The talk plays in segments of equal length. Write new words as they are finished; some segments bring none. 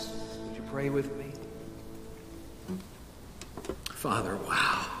pray with me? Father,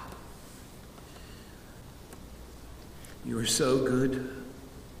 wow. You are so good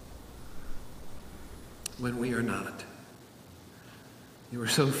when we are not. You are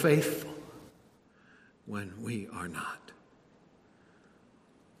so faithful when we are not.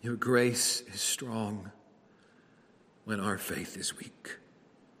 Your grace is strong when our faith is weak.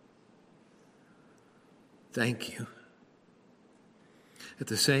 Thank you that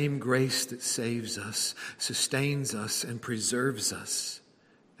the same grace that saves us, sustains us, and preserves us,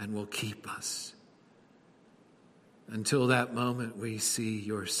 and will keep us until that moment we see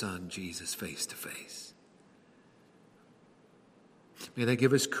your Son, Jesus, face to face. May that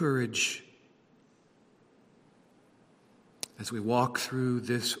give us courage as we walk through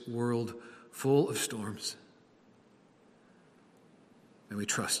this world full of storms. May we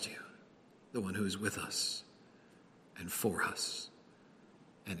trust you, the one who is with us and for us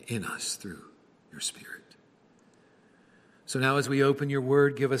and in us through your Spirit. So now as we open your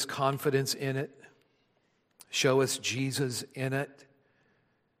word, give us confidence in it. Show us Jesus in it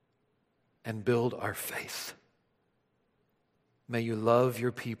and build our faith. May you love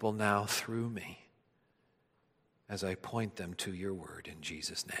your people now through me as I point them to your word in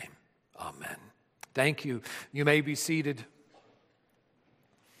Jesus' name. Amen. Thank you. You may be seated.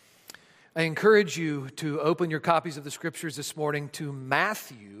 I encourage you to open your copies of the scriptures this morning to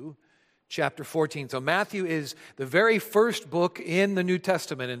Matthew chapter 14. So Matthew is the very first book in the New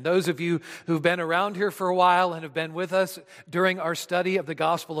Testament. And those of you who've been around here for a while and have been with us during our study of the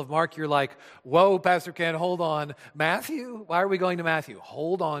Gospel of Mark, you're like, whoa, Pastor Ken, hold on. Matthew? Why are we going to Matthew?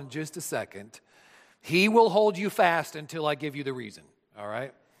 Hold on just a second. He will hold you fast until I give you the reason, all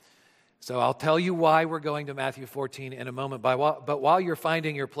right? So I'll tell you why we're going to Matthew 14 in a moment. But while you're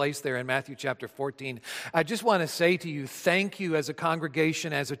finding your place there in Matthew chapter 14, I just want to say to you, thank you as a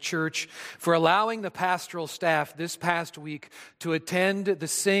congregation, as a church, for allowing the pastoral staff this past week to attend the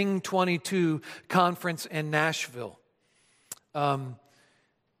Sing 22 conference in Nashville.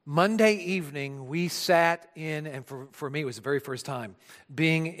 Monday evening, we sat in, and for me it was the very first time,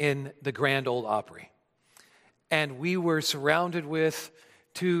 being in the Grand Ole Opry. And we were surrounded with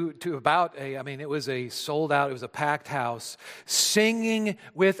it was a sold out, it was a packed house, singing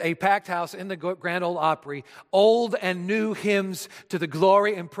with a packed house in the Grand Ole Opry, old and new hymns to the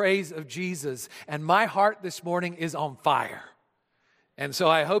glory and praise of Jesus. And my heart this morning is on fire. And so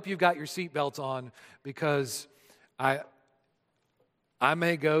I hope you've got your seatbelts on, because I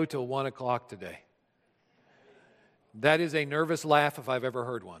may go till 1 o'clock today. That is a nervous laugh if I've ever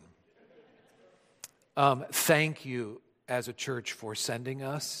heard one. Thank you as a church for sending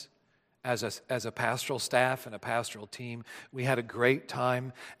us, as a pastoral staff and a pastoral team. We had a great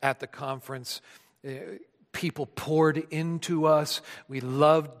time at the conference. People poured into us. We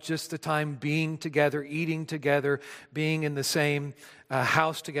loved just the time being together, eating together, being in the same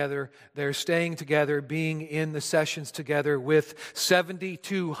house together. They're staying together, being in the sessions together with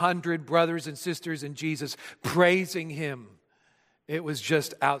 7,200 brothers and sisters in Jesus, praising Him. It was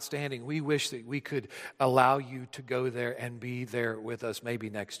just outstanding. We wish that we could allow you to go there and be there with us maybe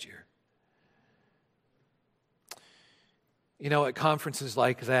next year. You know, at conferences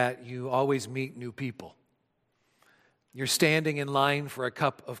like that, you always meet new people. You're standing in line for a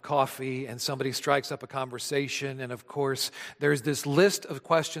cup of coffee and somebody strikes up a conversation, and of course, there's this list of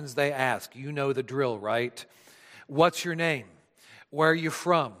questions they ask. You know the drill, right? What's your name? Where are you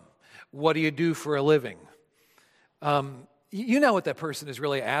from? What do you do for a living? You know what that person is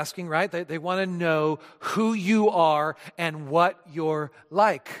really asking, right? They want to know who you are and what you're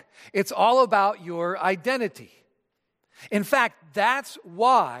like. It's all about your identity. In fact, that's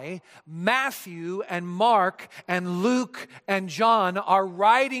why Matthew and Mark and Luke and John are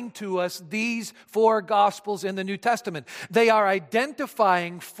writing to us these four Gospels in the New Testament. They are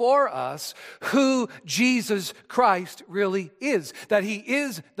identifying for us who Jesus Christ really is. That He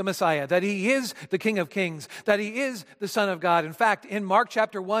is the Messiah, that He is the King of Kings, that He is the Son of God. In fact, in Mark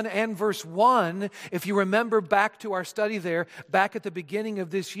chapter 1 and verse 1, if you remember back to our study there, back at the beginning of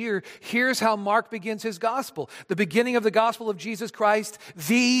this year, here's how Mark begins his Gospel. The beginning of the Gospel of Jesus Christ,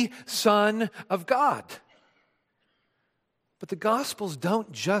 the Son of God. But the Gospels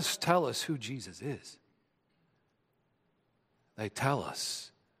don't just tell us who Jesus is. They tell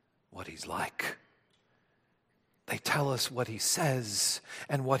us what He's like. They tell us what he says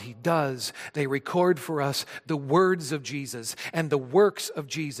and what he does. They record for us the words of Jesus and the works of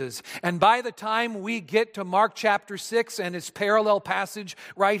Jesus. And by the time we get to Mark chapter 6 and its parallel passage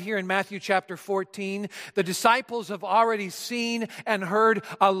right here in Matthew chapter 14, the disciples have already seen and heard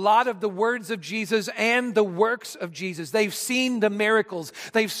a lot of the words of Jesus and the works of Jesus. They've seen the miracles.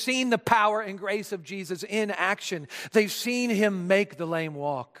 They've seen the power and grace of Jesus in action. They've seen him make the lame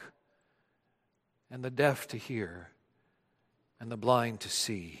walk, and the deaf to hear, and the blind to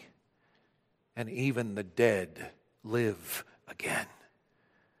see, and even the dead live again.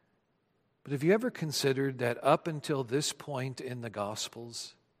 But have you ever considered that up until this point in the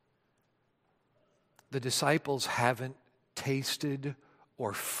Gospels, the disciples haven't tasted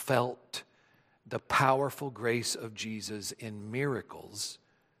or felt the powerful grace of Jesus in miracles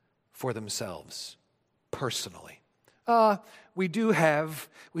for themselves, personally? We do have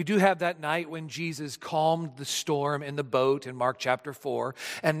that night when Jesus calmed the storm in the boat in Mark chapter 4.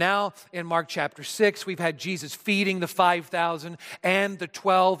 And now in Mark chapter 6, we've had Jesus feeding the 5,000, and the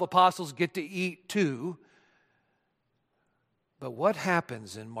 12 apostles get to eat too. But what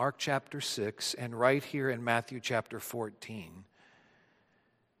happens in Mark chapter 6 and right here in Matthew chapter 14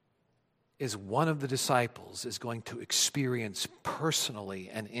 is one of the disciples is going to experience personally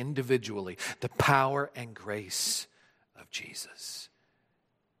and individually the power and grace of Jesus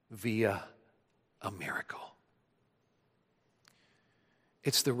via a miracle.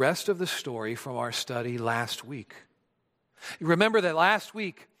 It's the rest of the story from our study last week. You remember that last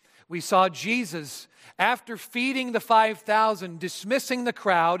week we saw Jesus, after feeding the 5,000, dismissing the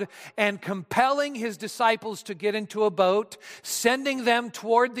crowd and compelling his disciples to get into a boat, sending them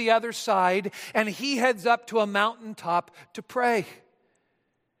toward the other side, and he heads up to a mountaintop to pray.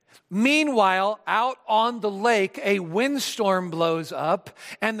 Meanwhile, out on the lake, a windstorm blows up,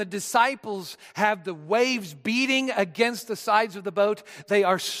 and the disciples have the waves beating against the sides of the boat. They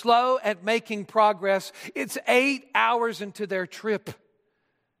are slow at making progress. It's 8 hours into their trip,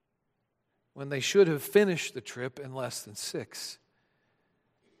 when they should have finished the trip in less than 6.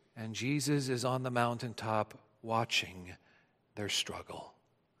 And Jesus is on the mountaintop watching their struggle,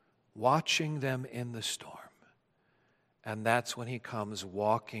 watching them in the storm. And that's when he comes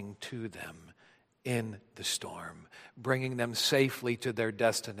walking to them in the storm, bringing them safely to their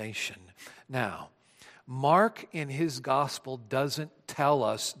destination. Now, Mark in his gospel doesn't tell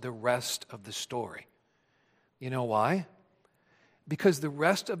us the rest of the story. You know why? Because the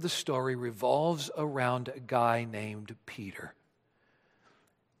rest of the story revolves around a guy named Peter.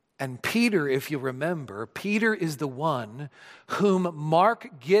 And Peter, if you remember, Peter is the one whom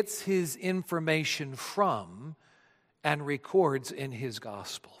Mark gets his information from and records in his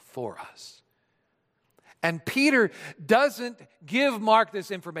gospel for us. And Peter doesn't give Mark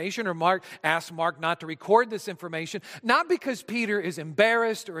this information, or Mark asks Mark not to record this information, not because Peter is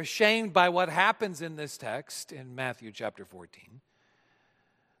embarrassed or ashamed by what happens in this text in Matthew chapter 14,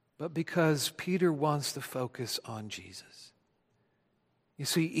 but because Peter wants to focus on Jesus. You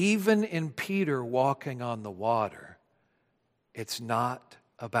see, even in Peter walking on the water, it's not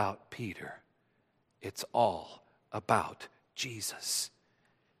about Peter. It's all about Jesus.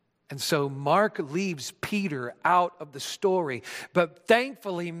 And so Mark leaves Peter out of the story. But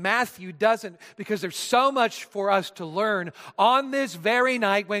thankfully, Matthew doesn't, because there's so much for us to learn on this very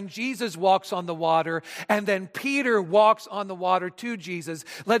night when Jesus walks on the water and then Peter walks on the water to Jesus.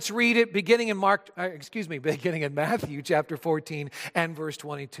 Let's read it beginning in Matthew chapter 14 and verse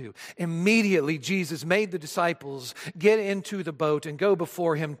 22. Immediately, Jesus made the disciples get into the boat and go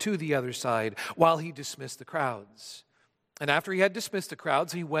before him to the other side while he dismissed the crowds. And after he had dismissed the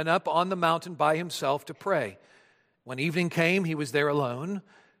crowds, he went up on the mountain by himself to pray. When evening came, he was there alone.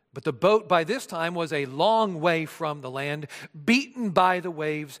 But the boat by this time was a long way from the land, beaten by the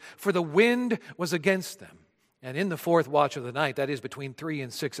waves, for the wind was against them. And in the fourth watch of the night, that is between 3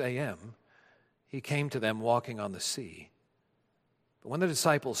 and 6 a.m., he came to them walking on the sea. But when the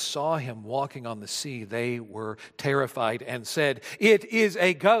disciples saw him walking on the sea, they were terrified and said, "It is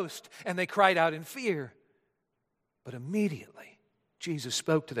a ghost!" And they cried out in fear. But immediately, Jesus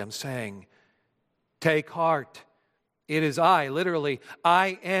spoke to them, saying, "Take heart, it is I," literally,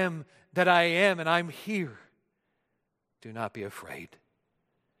 "I am that I am, and I'm here. Do not be afraid."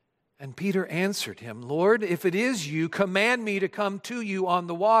 And Peter answered him, "Lord, if it is you, command me to come to you on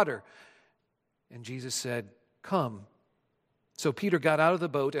the water." And Jesus said, "Come." So Peter got out of the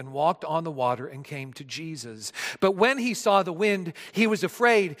boat and walked on the water and came to Jesus. But when he saw the wind, he was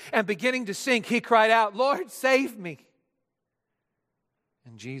afraid, and beginning to sink, he cried out, "Lord, save me."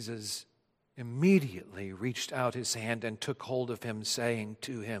 And Jesus immediately reached out his hand and took hold of him, saying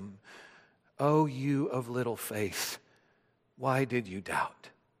to him, O you of little faith, why did you doubt?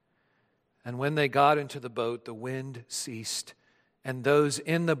 And when they got into the boat, the wind ceased, and those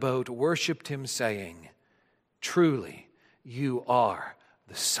in the boat worshiped him, saying, Truly, you are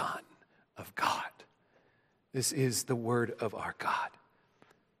the Son of God. This is the word of our God.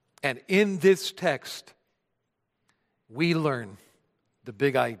 And in this text, we learn the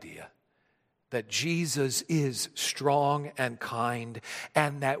big idea that Jesus is strong and kind,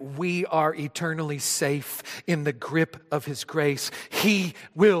 and that we are eternally safe in the grip of his grace. He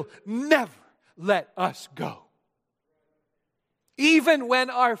will never let us go. Even when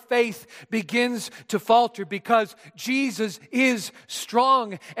our faith begins to falter, because Jesus is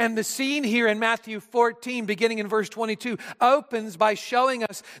strong. And the scene here in Matthew 14, beginning in verse 22, opens by showing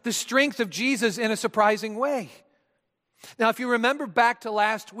us the strength of Jesus in a surprising way. Now, if you remember back to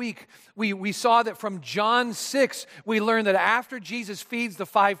last week, we saw that from John 6, we learned that after Jesus feeds the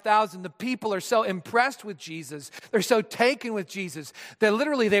 5,000, the people are so impressed with Jesus, they're so taken with Jesus, that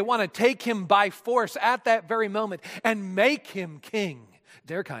literally they want to take him by force at that very moment and make him king,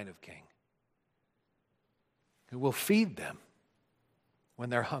 their kind of king, who will feed them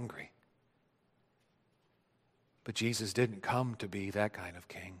when they're hungry. But Jesus didn't come to be that kind of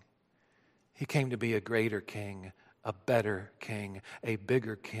king. He came to be a greater king, a better king, a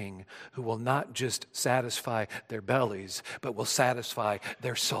bigger king, who will not just satisfy their bellies, but will satisfy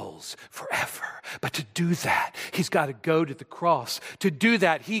their souls forever. But to do that, he's got to go to the cross. To do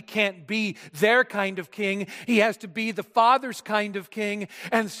that, he can't be their kind of king. He has to be the Father's kind of king.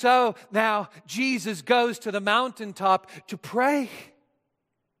 And so now Jesus goes to the mountaintop to pray,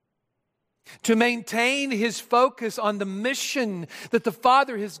 to maintain his focus on the mission that the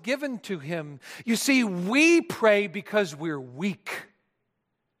Father has given to him. You see, we pray because we're weak.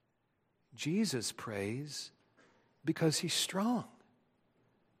 Jesus prays because he's strong.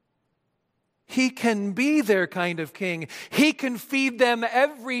 He can be their kind of king. He can feed them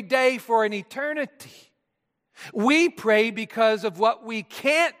every day for an eternity. We pray because of what we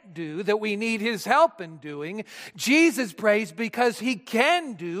can't do, that we need his help in doing. Jesus prays because he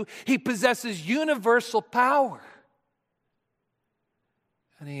can do. He possesses universal power.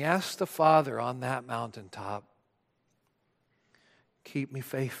 And he asks the Father on that mountaintop, keep me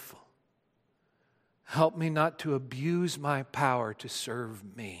faithful. Help me not to abuse my power to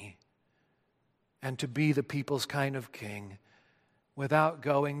serve me and to be the people's kind of king, without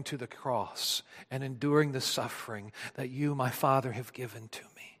going to the cross and enduring the suffering that you, my Father, have given to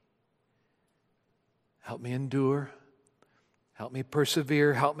me. Help me endure. Help me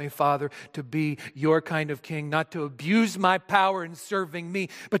persevere. Help me, Father, to be your kind of king, not to abuse my power in serving me,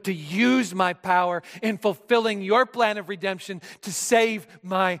 but to use my power in fulfilling your plan of redemption to save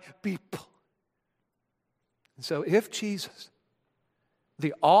my people. And so if Jesus,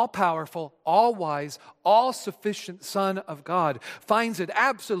 the all-powerful, all-wise, all-sufficient Son of God, finds it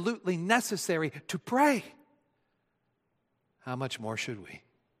absolutely necessary to pray, how much more should we?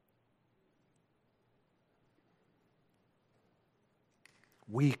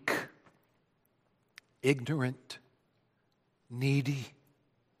 Weak, ignorant, needy.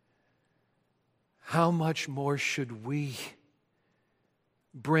 How much more should we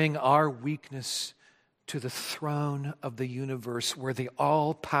bring our weakness to the throne of the universe, where the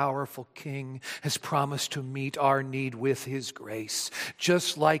all-powerful King has promised to meet our need with his grace,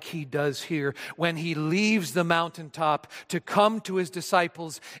 just like he does here when he leaves the mountaintop to come to his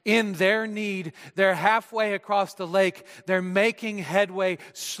disciples in their need. They're halfway across the lake. They're making headway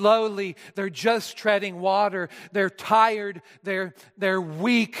slowly. They're just treading water. They're tired. They're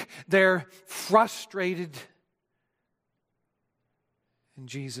weak. They're frustrated. And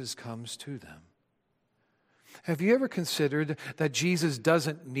Jesus comes to them. Have you ever considered that Jesus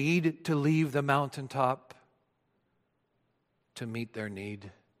doesn't need to leave the mountaintop to meet their need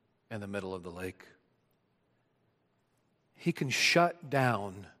in the middle of the lake? He can shut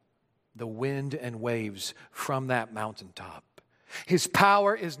down the wind and waves from that mountaintop. His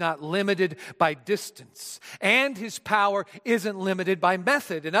power is not limited by distance, and his power isn't limited by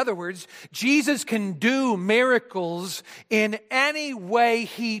method. In other words, Jesus can do miracles in any way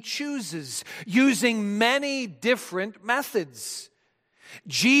he chooses, using many different methods.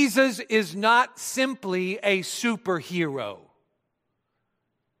 Jesus is not simply a superhero.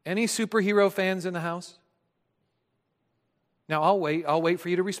 Any superhero fans in the house? Now, I'll wait for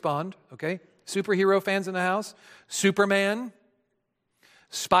you to respond, okay? Superhero fans in the house? Superman,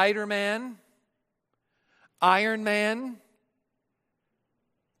 Spider-Man, Iron Man,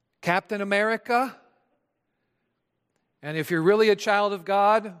 Captain America, and if you're really a child of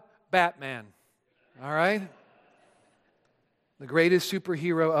God, Batman. All right? The greatest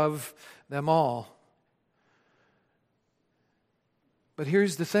superhero of them all. But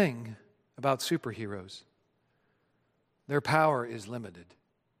here's the thing about superheroes. Their power is limited.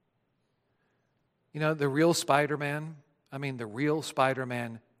 You know, the real Spider-Man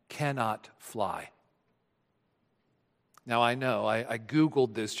cannot fly. Now, I know, I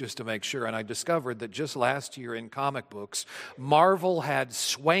Googled this just to make sure, and I discovered that just last year in comic books, Marvel had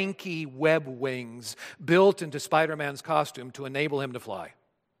swanky web wings built into Spider-Man's costume to enable him to fly.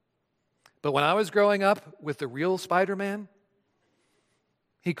 But when I was growing up with the real Spider-Man,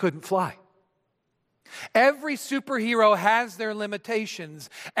 he couldn't fly. Every superhero has their limitations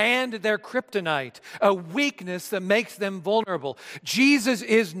and their kryptonite, a weakness that makes them vulnerable. Jesus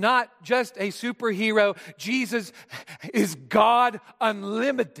is not just a superhero. Jesus is God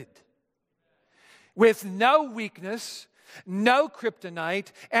unlimited, with no weakness, no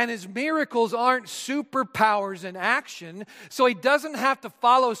kryptonite, and his miracles aren't superpowers in action, so he doesn't have to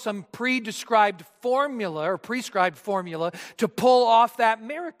follow some prescribed formula to pull off that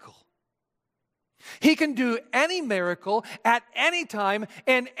miracle. He can do any miracle at any time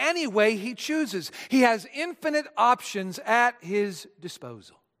in any way he chooses. He has infinite options at his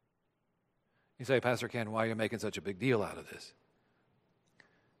disposal. You say, Pastor Ken, why are you making such a big deal out of this?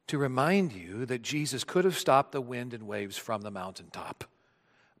 To remind you that Jesus could have stopped the wind and waves from the mountaintop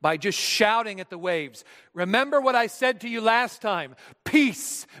by just shouting at the waves, remember what I said to you last time,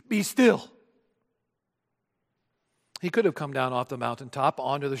 peace, be still. He could have come down off the mountaintop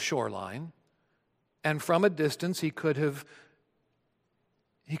onto the shoreline, and from a distance, he could have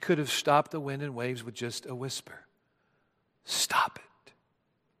stopped the wind and waves with just a whisper. Stop it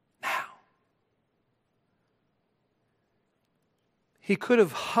now. He could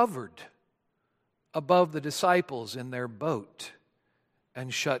have hovered above the disciples in their boat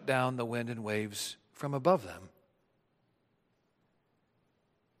and shut down the wind and waves from above them.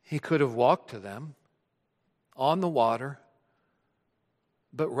 He could have walked to them on the water,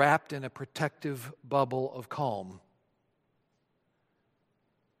 but wrapped in a protective bubble of calm.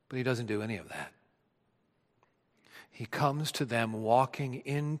 But he doesn't do any of that. He comes to them walking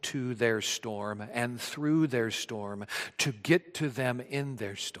into their storm and through their storm to get to them in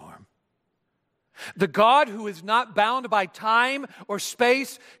their storm. The God who is not bound by time or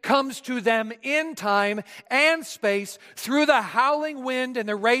space comes to them in time and space through the howling wind and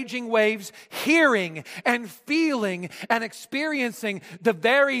the raging waves, hearing and feeling and experiencing the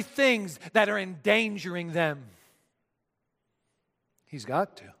very things that are endangering them. He's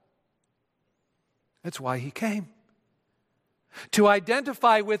got to. That's why he came. To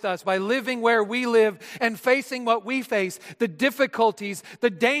identify with us by living where we live and facing what we face, the difficulties, the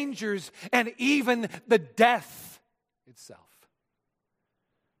dangers, and even the death itself.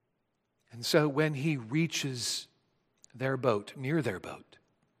 And so when he reaches their boat, near their boat,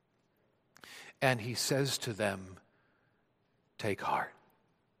 and he says to them, take heart.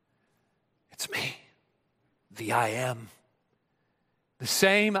 It's me, the I am. The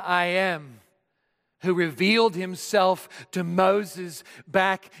same I am who revealed himself to Moses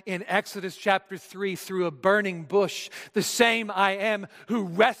back in Exodus chapter 3 through a burning bush. The same I am who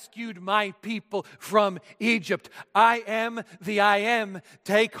rescued my people from Egypt. I am the I am.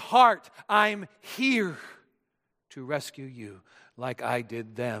 Take heart. I'm here to rescue you like I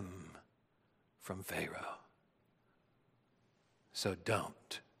did them from Pharaoh. So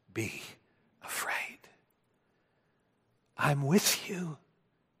don't be afraid. I'm with you.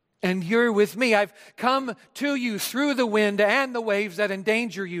 And you're with me. I've come to you through the wind and the waves that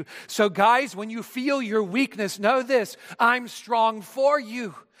endanger you. So guys, when you feel your weakness, know this, I'm strong for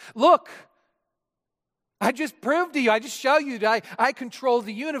you. Look, I just proved to you, I just show you that I control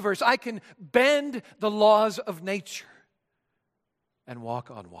the universe. I can bend the laws of nature and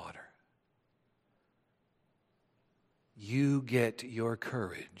walk on water. You get your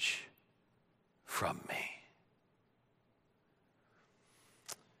courage from me.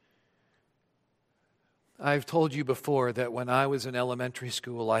 I've told you before that when I was in elementary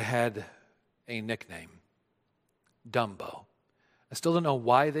school, I had a nickname, Dumbo. I still don't know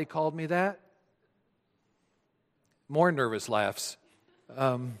why they called me that. More nervous laughs.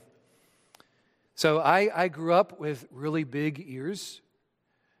 So I grew up with really big ears,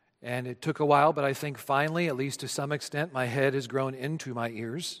 and it took a while, but I think finally, at least to some extent, my head has grown into my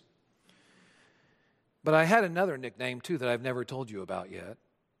ears. But I had another nickname, too, that I've never told you about yet.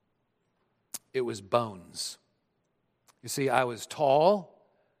 It was Bones. You see, I was tall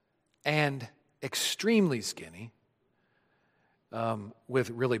and extremely skinny with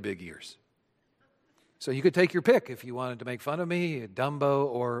really big ears. So you could take your pick if you wanted to make fun of me, Dumbo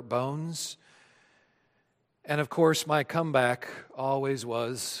or Bones. And of course, my comeback always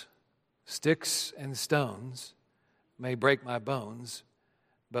was Sticks and stones may break my bones,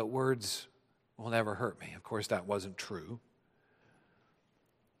 but words will never hurt me. Of course, that wasn't true.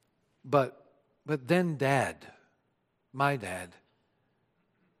 But then Dad, my dad,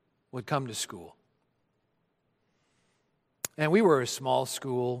 would come to school. And we were a small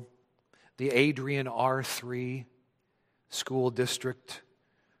school, the Adrian R3 school district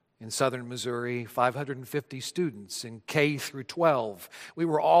in southern Missouri, 550 students in K through 12. We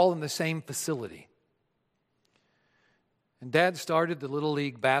were all in the same facility. And Dad started the Little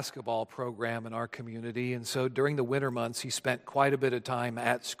League basketball program in our community, and so during the winter months, he spent quite a bit of time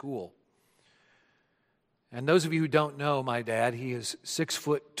at school. And those of you who don't know my dad, he is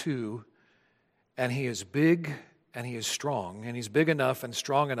 6'2", and he is big and he is strong, and he's big enough and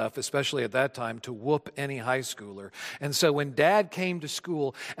strong enough, especially at that time, to whoop any high schooler. And so when Dad came to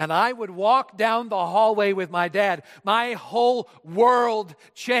school and I would walk down the hallway with my dad, my whole world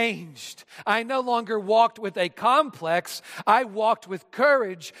changed. I no longer walked with a complex, I walked with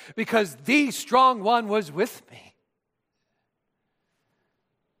courage because the strong one was with me.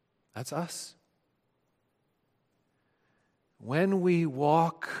 That's us. When we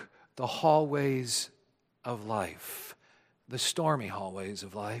walk the hallways of life, the stormy hallways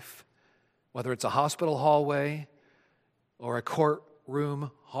of life, whether it's a hospital hallway or a courtroom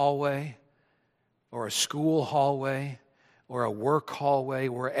hallway or a school hallway or a work hallway,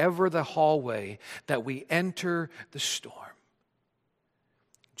 wherever the hallway that we enter the storm,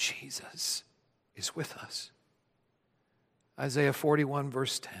 Jesus is with us. Isaiah 41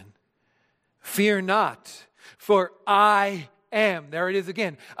 verse 10. Fear not, for I am, there it is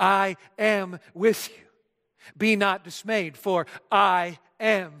again, I am with you. Be not dismayed, for I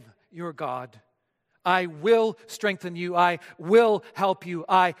am your God. I will strengthen you. I will help you.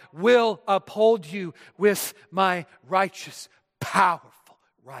 I will uphold you with my righteous, powerful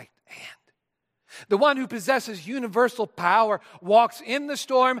right hand. The one who possesses universal power walks in the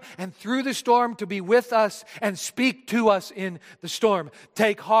storm and through the storm to be with us and speak to us in the storm.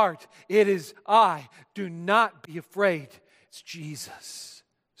 Take heart, it is I. Do not be afraid. It's Jesus,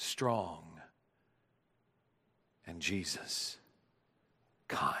 strong, and Jesus,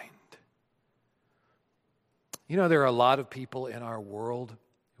 kind. You know, there are a lot of people in our world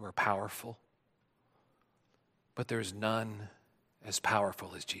who are powerful, but there's none as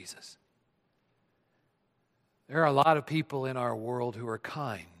powerful as Jesus. There are a lot of people in our world who are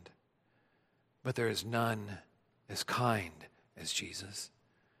kind, but there is none as kind as Jesus.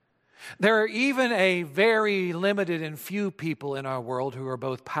 There are even a very limited and few people in our world who are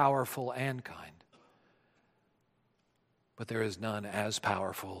both powerful and kind. But there is none as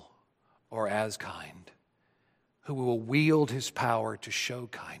powerful or as kind who will wield his power to show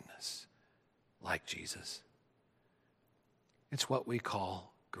kindness like Jesus. It's what we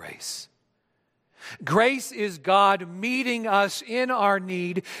call grace. Grace is God meeting us in our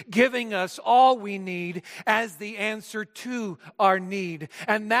need, giving us all we need as the answer to our need.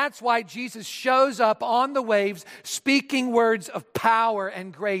 And that's why Jesus shows up on the waves speaking words of power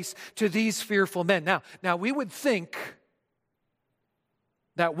and grace to these fearful men. Now we would think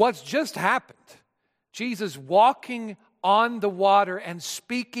that what's just happened, Jesus walking on the water and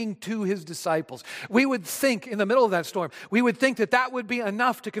speaking to his disciples, we would think in the middle of that storm, we would think that that would be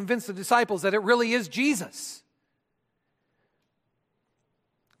enough to convince the disciples that it really is Jesus.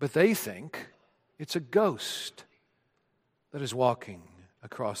 But they think it's a ghost that is walking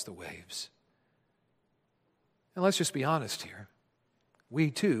across the waves. And let's just be honest here. We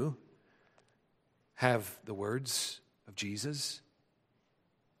too have the words of Jesus,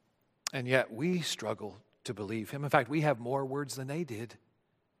 and yet we struggle to believe him. In fact, we have more words than they did.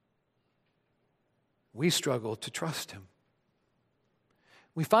 We struggle to trust him.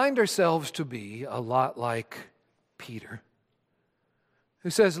 We find ourselves to be a lot like Peter, who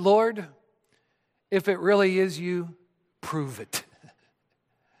says, Lord, if it really is you, prove it.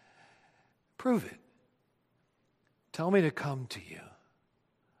 Prove it. Tell me to come to you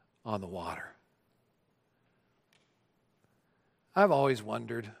on the water. I've always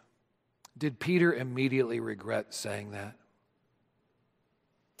wondered, did Peter immediately regret saying that?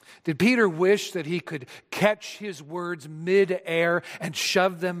 Did Peter wish that he could catch his words mid-air and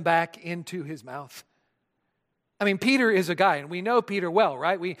shove them back into his mouth? I mean, Peter is a guy, and we know Peter well,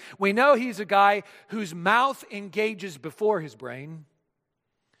 right? We know he's a guy whose mouth engages before his brain.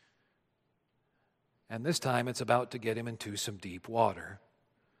 And this time it's about to get him into some deep water.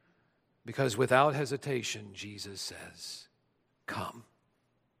 Because without hesitation, Jesus says, come.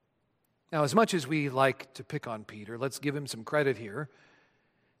 Now, as much as we like to pick on Peter, let's give him some credit here.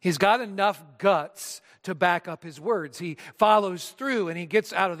 He's got enough guts to back up his words. He follows through and he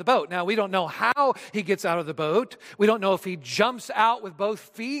gets out of the boat. Now, we don't know how he gets out of the boat. We don't know if he jumps out with both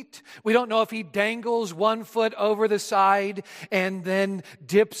feet. We don't know if he dangles one foot over the side and then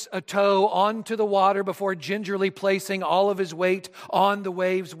dips a toe onto the water before gingerly placing all of his weight on the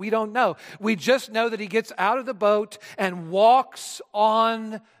waves. We don't know. We just know that he gets out of the boat and walks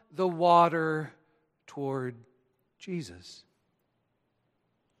on the water toward Jesus.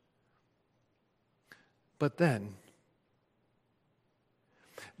 But then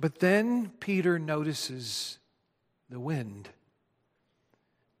Peter notices the wind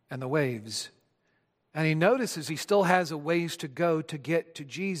and the waves. And he notices he still has a ways to go to get to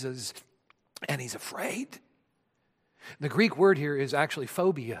Jesus. And he's afraid. The Greek word here is actually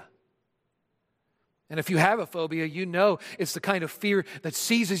phobia. And if you have a phobia, you know it's the kind of fear that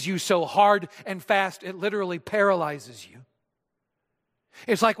seizes you so hard and fast it literally paralyzes you.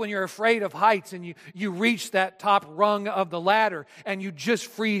 It's like when you're afraid of heights and you reach that top rung of the ladder and you just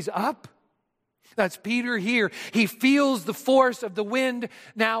freeze up. That's Peter here. He feels the force of the wind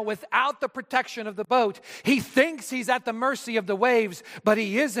now without the protection of the boat. He thinks he's at the mercy of the waves, but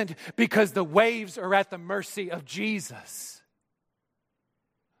he isn't, because the waves are at the mercy of Jesus.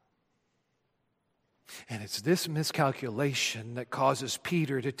 And it's this miscalculation that causes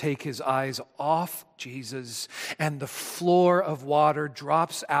Peter to take his eyes off Jesus, and the floor of water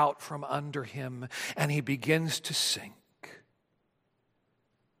drops out from under him, and he begins to sink.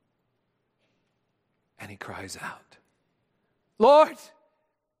 And he cries out, "Lord,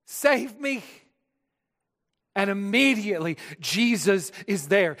 save me." And immediately, Jesus is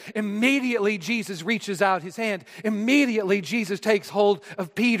there. Immediately, Jesus reaches out his hand. Immediately, Jesus takes hold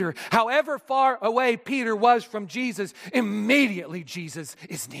of Peter. However far away Peter was from Jesus, immediately Jesus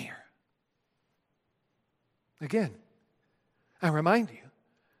is near. Again, I remind you,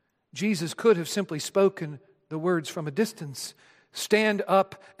 Jesus could have simply spoken the words from a distance, "Stand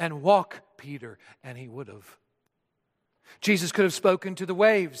up and walk, Peter," and he would have. Jesus could have spoken to the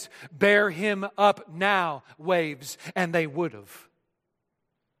waves, "Bear him up now, waves," and they would have.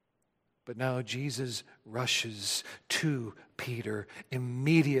 But now Jesus rushes to Peter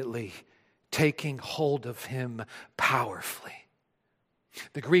immediately, taking hold of him powerfully.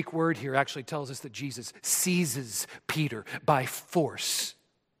 The Greek word here actually tells us that Jesus seizes Peter by force.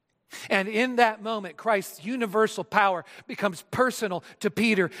 And in that moment, Christ's universal power becomes personal to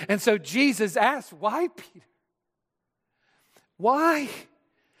Peter. And so Jesus asks, "Why, Peter? Why?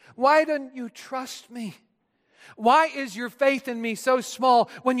 Why don't you trust me? Why is your faith in me so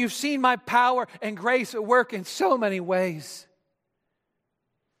small when you've seen my power and grace at work in so many ways?"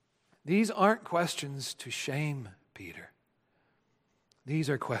 These aren't questions to shame Peter. These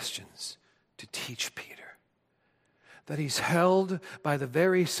are questions to teach Peter that he's held by the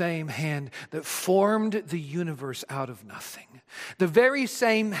very same hand that formed the universe out of nothing. The very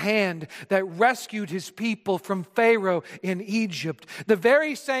same hand that rescued his people from Pharaoh in Egypt. The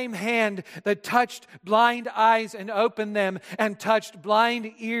very same hand that touched blind eyes and opened them, and touched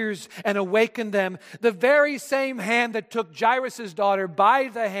blind ears and awakened them. The very same hand that took Jairus' daughter by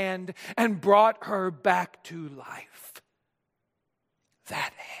the hand and brought her back to life.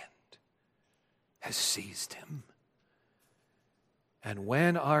 That hand has seized him. And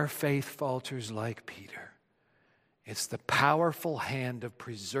when our faith falters like Peter, it's the powerful hand of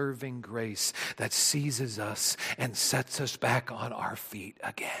preserving grace that seizes us and sets us back on our feet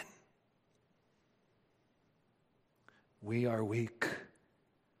again. We are weak,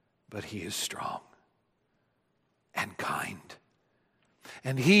 but he is strong and kind.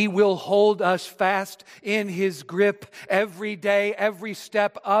 And he will hold us fast in his grip every day, every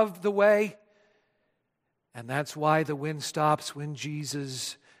step of the way. And that's why the wind stops when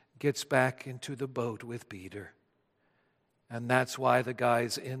Jesus gets back into the boat with Peter. And that's why the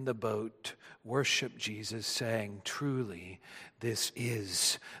guys in the boat worship Jesus, saying, "Truly, this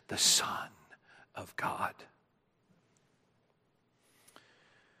is the Son of God."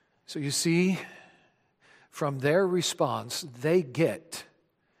 So you see, from their response, they get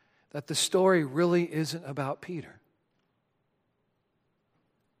that the story really isn't about Peter.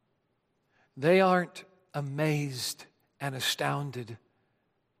 They aren't amazed and astounded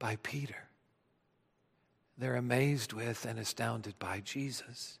by Peter. They're amazed with and astounded by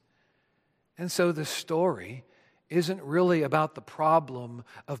Jesus. And so the story isn't really about the problem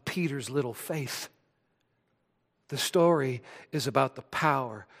of Peter's little faith. The story is about the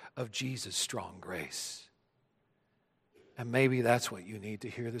power of Jesus' strong grace. And maybe that's what you need to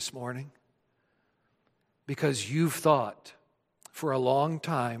hear this morning. Because you've thought for a long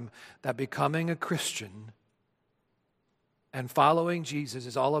time that becoming a Christian And following Jesus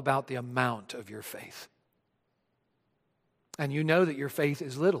is all about the amount of your faith. And you know that your faith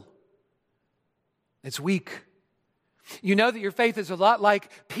is little. It's weak. You know that your faith is a lot like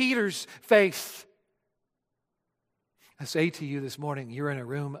Peter's faith. I say to you this morning, you're in a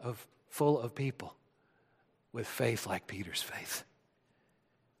room full of people with faith like Peter's faith.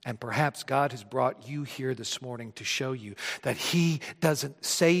 And perhaps God has brought you here this morning to show you that He doesn't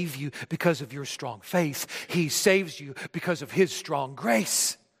save you because of your strong faith. He saves you because of His strong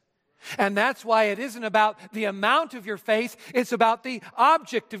grace. And that's why it isn't about the amount of your faith, it's about the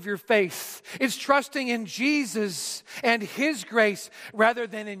object of your faith. It's trusting in Jesus and His grace rather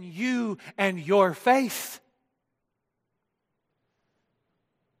than in you and your faith.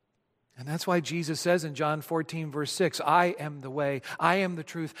 And that's why Jesus says in John 14, verse 6, I am the way, I am the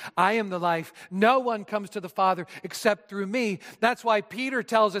truth, I am the life. No one comes to the Father except through me. That's why Peter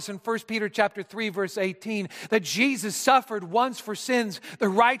tells us in 1 Peter chapter 3, verse 18, that Jesus suffered once for sins, the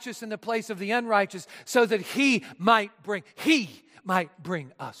righteous in the place of the unrighteous, so that He might bring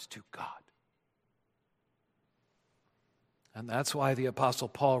us to God. And that's why the Apostle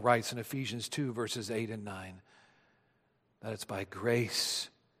Paul writes in Ephesians 2, verses 8 and 9, that it's by grace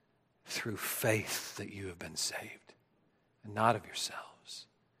through faith that you have been saved, and not of yourselves.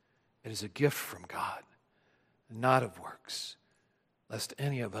 It is a gift from God, not of works, lest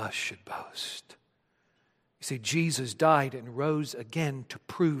any of us should boast. You see, Jesus died and rose again to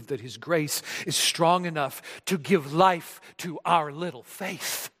prove that His grace is strong enough to give life to our little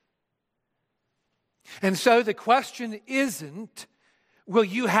faith. And so the question isn't, will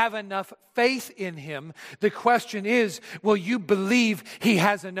you have enough faith in Him? The question is, will you believe He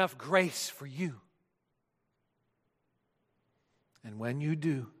has enough grace for you? And when you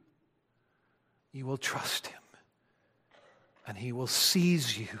do, you will trust Him. And He will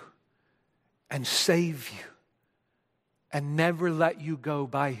seize you and save you and never let you go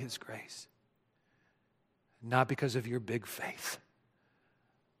by His grace. Not because of your big faith,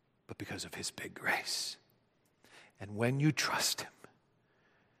 but because of His big grace. And when you trust Him,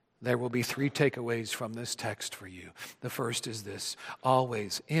 there will be 3 takeaways from this text for you. The first is this: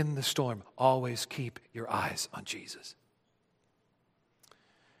 always, in the storm, always keep your eyes on Jesus.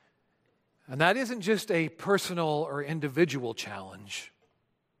 And that isn't just a personal or individual challenge.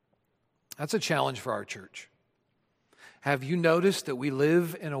 That's a challenge for our church. Have you noticed that we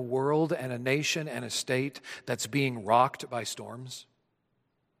live in a world and a nation and a state that's being rocked by storms?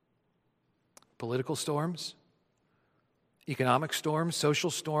 Political storms, economic storms,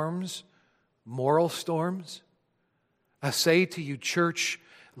 social storms, moral storms. I say to you, church,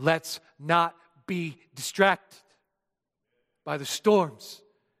 let's not be distracted by the storms.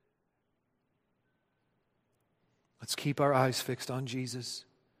 Let's keep our eyes fixed on Jesus.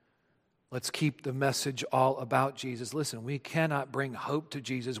 Let's keep the message all about Jesus. Listen, we cannot bring hope to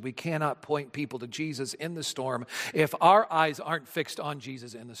Jesus. We cannot point people to Jesus in the storm if our eyes aren't fixed on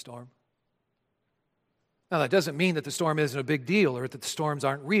Jesus in the storm. Now, that doesn't mean that the storm isn't a big deal or that the storms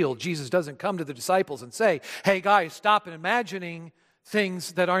aren't real. Jesus doesn't come to the disciples and say, hey guys, stop imagining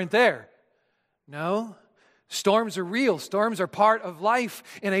things that aren't there. No, storms are real. Storms are part of life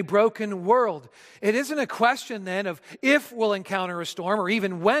in a broken world. It isn't a question then of if we'll encounter a storm or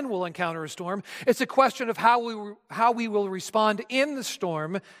even when we'll encounter a storm. It's a question of how we will respond in the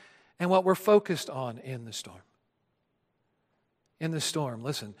storm and what we're focused on in the storm. In the storm,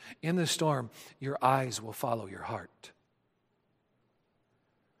 listen, in the storm, your eyes will follow your heart.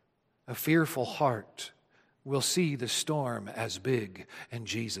 A fearful heart will see the storm as big and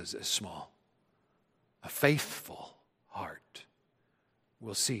Jesus as small. A faithful heart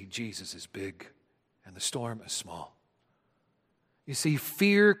will see Jesus as big and the storm as small. You see,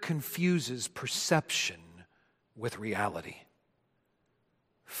 fear confuses perception with reality.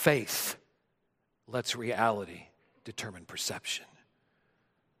 Faith lets reality determine perception,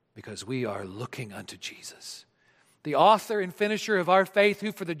 because we are looking unto Jesus, the author and finisher of our faith,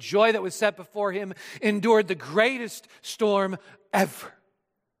 who for the joy that was set before Him endured the greatest storm ever,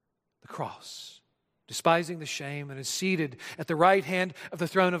 the cross, despising the shame, and is seated at the right hand of the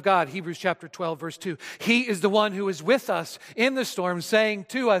throne of God. Hebrews chapter 12, verse 2. He is the one who is with us in the storm, saying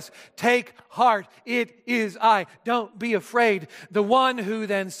to us, take heart, it is I. Don't be afraid. The one who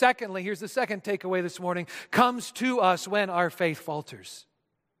then, secondly, here's the second takeaway this morning, comes to us when our faith falters.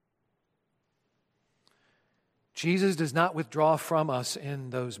 Jesus does not withdraw from us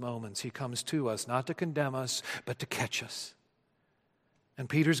in those moments. He comes to us, not to condemn us, but to catch us. And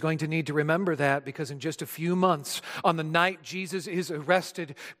Peter's going to need to remember that, because in just a few months, on the night Jesus is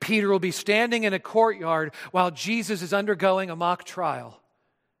arrested, Peter will be standing in a courtyard while Jesus is undergoing a mock trial.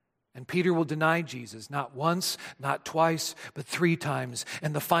 And Peter will deny Jesus, not once, not twice, but 3 times,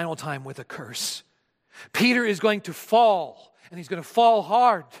 and the final time with a curse. Peter is going to fall, and he's going to fall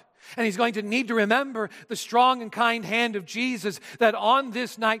hard. And he's going to need to remember the strong and kind hand of Jesus that on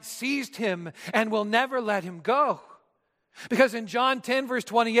this night seized him and will never let him go. Because in John 10, verse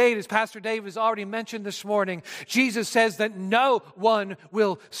 28, as Pastor Dave has already mentioned this morning, Jesus says that no one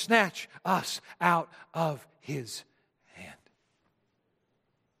will snatch us out of his hand.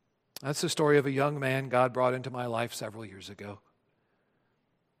 That's the story of a young man God brought into my life several years ago.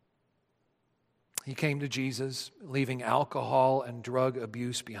 He came to Jesus, leaving alcohol and drug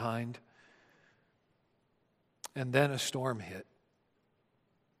abuse behind. And then a storm hit,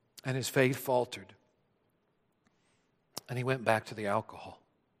 and his faith faltered. And he went back to the alcohol.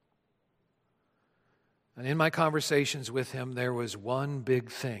 And in my conversations with him, there was one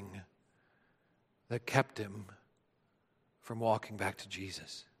big thing that kept him from walking back to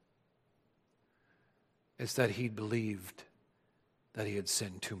Jesus. It's that he'd believed that he had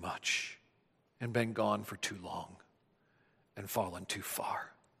sinned too much and been gone for too long and fallen too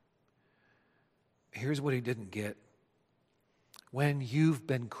far. Here's what he didn't get. When you've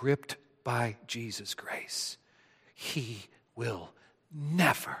been gripped by Jesus' grace, he will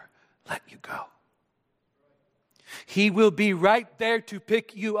never let you go. He will be right there to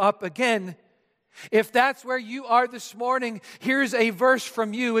pick you up again. If that's where you are this morning, here's a verse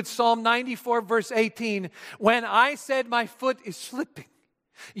from you. It's Psalm 94, verse 18. When I said my foot is slipping,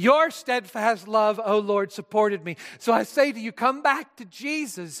 your steadfast love, O Lord, supported me. So I say to you, come back to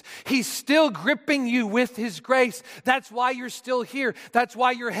Jesus. He's still gripping you with His grace. That's why you're still here. That's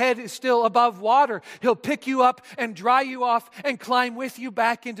why your head is still above water. He'll pick you up and dry you off and climb with you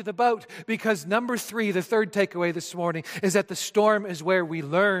back into the boat. Because number 3, the third takeaway this morning, is that the storm is where we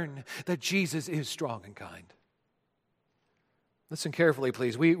learn that Jesus is strong and kind. Listen carefully,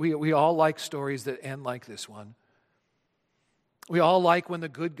 please. We all like stories that end like this one. We all like when the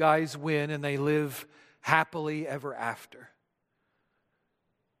good guys win and they live happily ever after.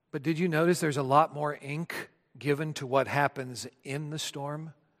 But did you notice there's a lot more ink given to what happens in the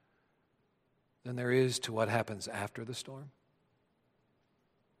storm than there is to what happens after the storm?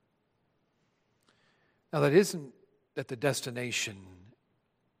 Now, that isn't that the destination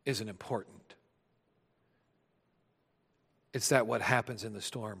isn't important. It's that what happens in the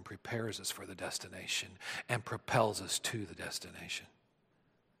storm prepares us for the destination and propels us to the destination.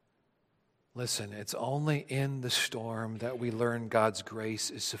 Listen, it's only in the storm that we learn God's grace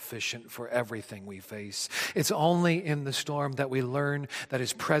is sufficient for everything we face. It's only in the storm that we learn that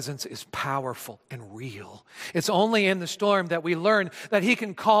His presence is powerful and real. It's only in the storm that we learn that He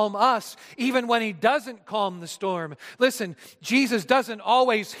can calm us even when He doesn't calm the storm. Listen, Jesus doesn't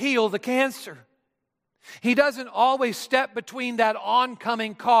always heal the cancer. He doesn't always step between that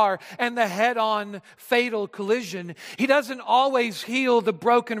oncoming car and the head-on fatal collision. He doesn't always heal the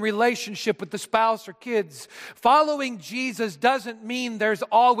broken relationship with the spouse or kids. Following Jesus doesn't mean there's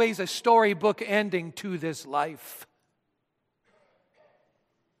always a storybook ending to this life.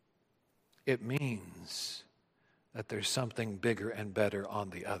 It means that there's something bigger and better on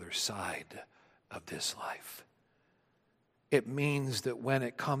the other side of this life. It means that when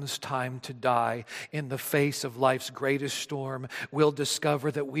it comes time to die in the face of life's greatest storm, we'll discover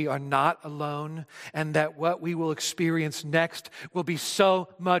that we are not alone and that what we will experience next will be so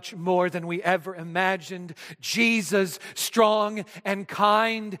much more than we ever imagined. Jesus, strong and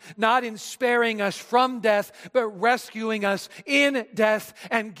kind, not in sparing us from death, but rescuing us in death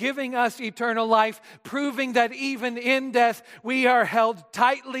and giving us eternal life, proving that even in death we are held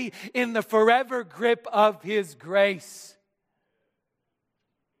tightly in the forever grip of His grace.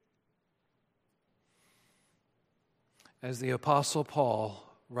 As the Apostle Paul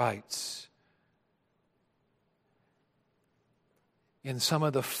writes in some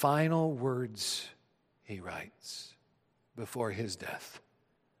of the final words he writes before his death.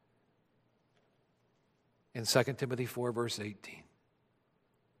 In 2 Timothy 4, verse 18.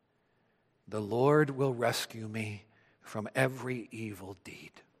 The Lord will rescue me from every evil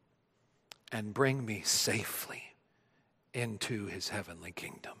deed and bring me safely into His heavenly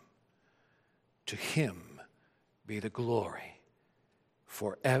kingdom. To Him be the glory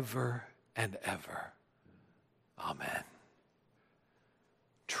forever and ever. Amen.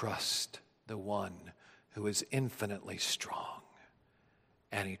 Trust the one who is infinitely strong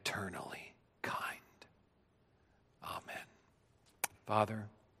and eternally kind. Amen. Father,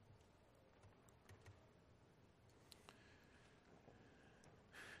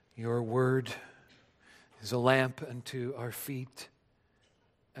 Your word is a lamp unto our feet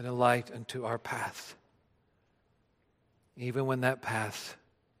and a light unto our path. Even when that path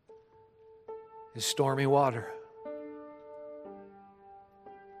is stormy water.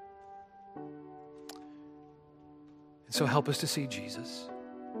 And so help us to see Jesus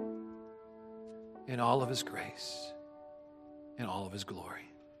in all of his grace, in all of his glory.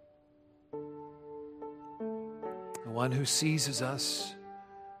 The one who seizes us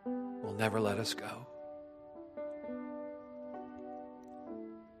will never let us go.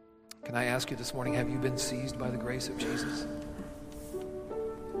 Can I ask you this morning, have you been seized by the grace of Jesus?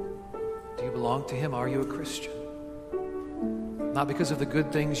 Do you belong to him? Are you a Christian? Not because of the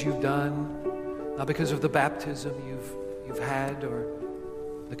good things you've done, not because of the baptism you've had or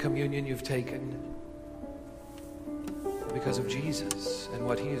the communion you've taken, but because of Jesus and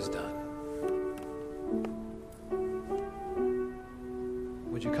what he has done.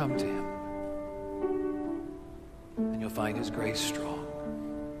 Would you come to him? And you'll find his grace strong.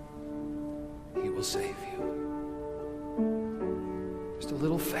 He will save you. Just a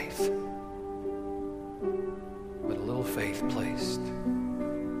little faith. But a little faith placed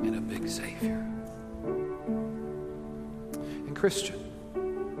in a big Savior. And Christian,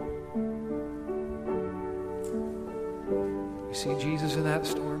 you see Jesus in that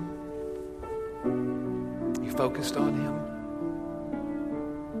storm? You focused on him?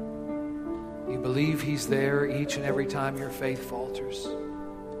 You believe he's there each and every time your faith falters?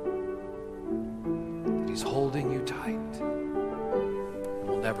 That he's holding you tight and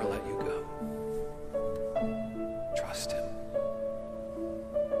will never let you go. Trust him.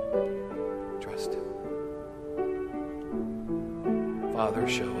 Trust him. Father,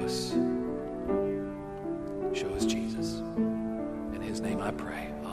 show us Jesus. In his name I pray.